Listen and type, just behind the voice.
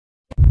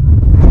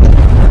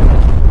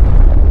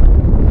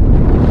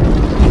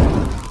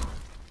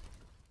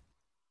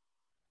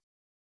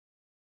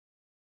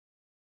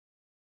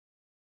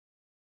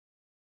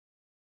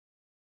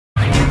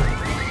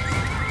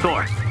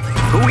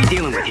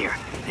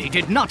They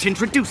did not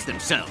introduce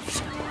themselves.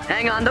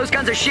 Hang on, those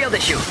guns are shield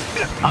issue.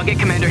 I'll get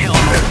Commander Hill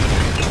on board.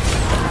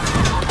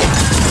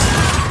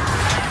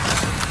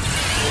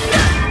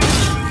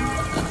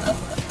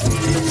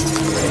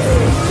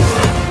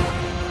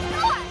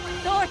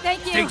 Thor,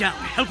 thank you! Stay down.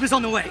 Help is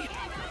on the way.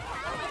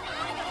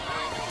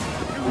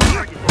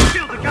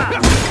 Kill the guy!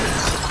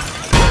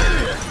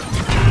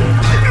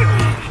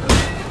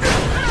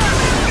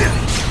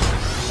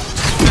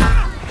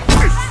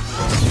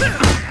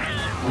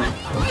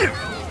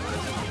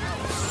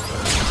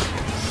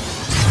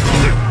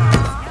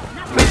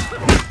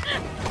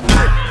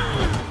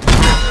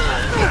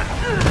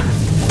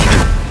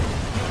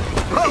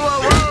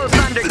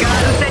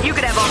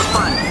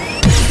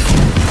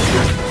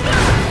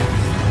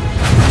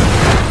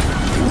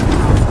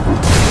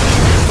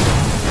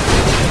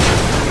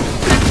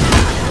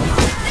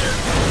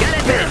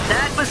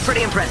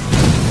 Pretty impressive.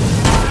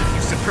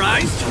 You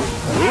surprised?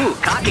 Ooh,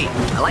 cocky.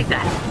 I like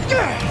that.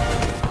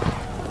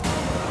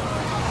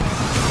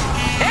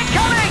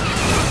 Incoming!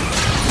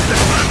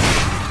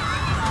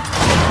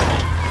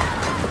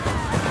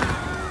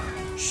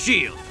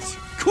 Shields,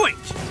 quit!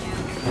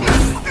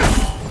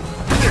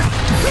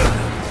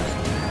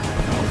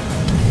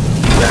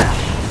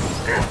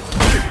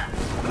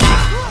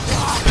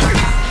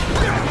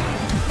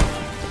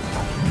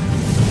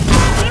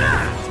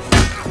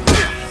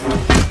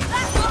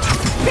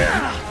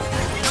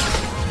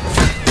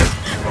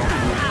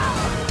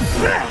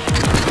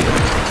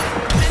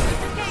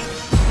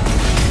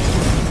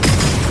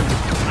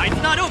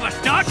 Fight's not over,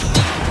 Stark!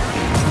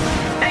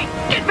 Hey,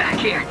 get back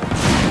here!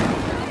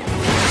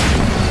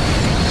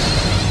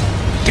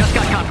 Just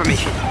got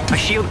confirmation. A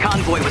shield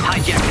convoy was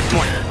hijacked this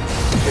morning.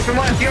 This from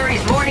one of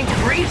Fury's morning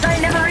briefs I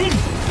never read?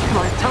 Come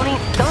on, Tony,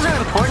 those are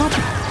important.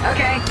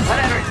 Okay,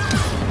 whatever.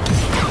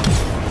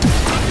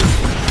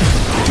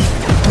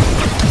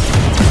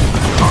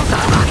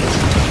 All-time rockets.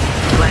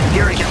 Glad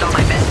Fury kept all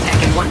my best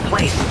tech in one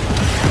place.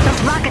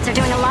 Those rockets are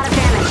doing a lot of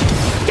damage.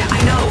 Yeah,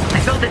 I know.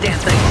 I built the damn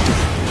thing.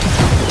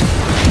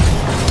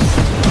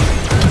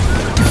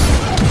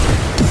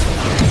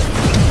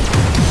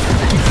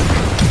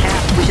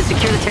 Cap, we should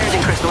secure the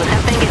Terrigen crystal if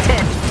that thing gets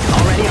hit.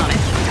 Already on it.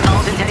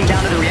 Paladin's heading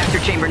down to the reactor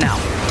chamber now.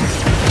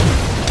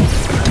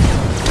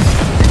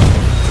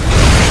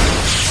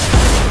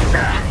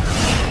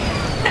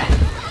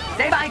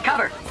 Stay behind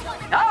cover.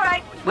 All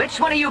right. Which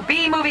one of you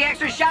B-movie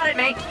extras shot at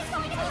me?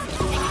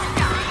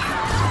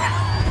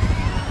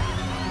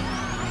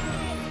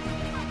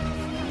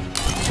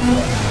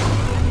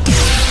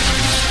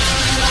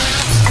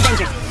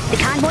 Avengers, the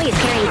convoy is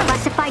carrying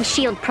classified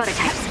shield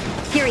prototypes.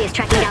 Fury is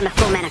tracking down the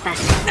full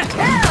manifest.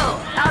 Hell!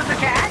 How's the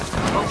cat?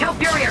 Well, tell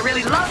Fury I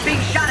really love being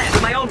shot at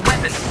with my own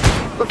weapon.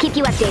 We'll keep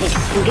you updated,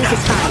 and Goose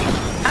is fine.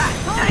 Ah,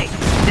 hey,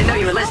 didn't know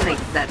you were listening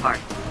to that part.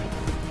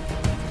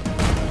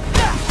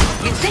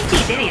 You'd think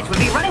these idiots would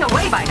be running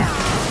away by now.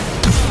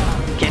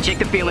 Can't shake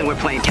the feeling we're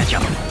playing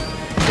catch-up.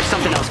 There's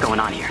something else going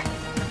on here.